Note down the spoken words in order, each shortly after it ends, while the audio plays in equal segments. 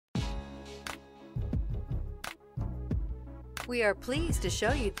We are pleased to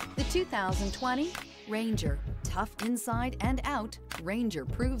show you the 2020 Ranger. Tough inside and out, Ranger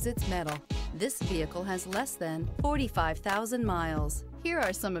proves its mettle. This vehicle has less than 45,000 miles. Here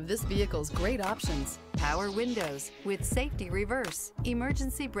are some of this vehicle's great options: power windows with safety reverse,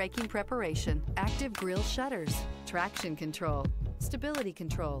 emergency braking preparation, active grille shutters, traction control, stability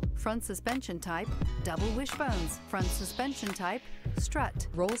control, front suspension type, double wishbones, front suspension type, strut,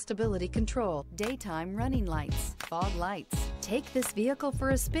 roll stability control, daytime running lights, fog lights. Take this vehicle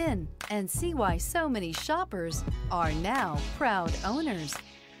for a spin and see why so many shoppers are now proud owners.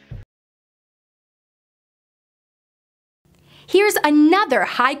 Here's another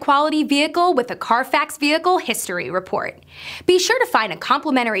high-quality vehicle with a Carfax Vehicle History Report. Be sure to find a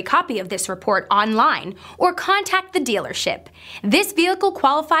complimentary copy of this report online or contact the dealership. This vehicle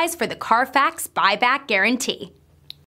qualifies for the Carfax Buyback Guarantee.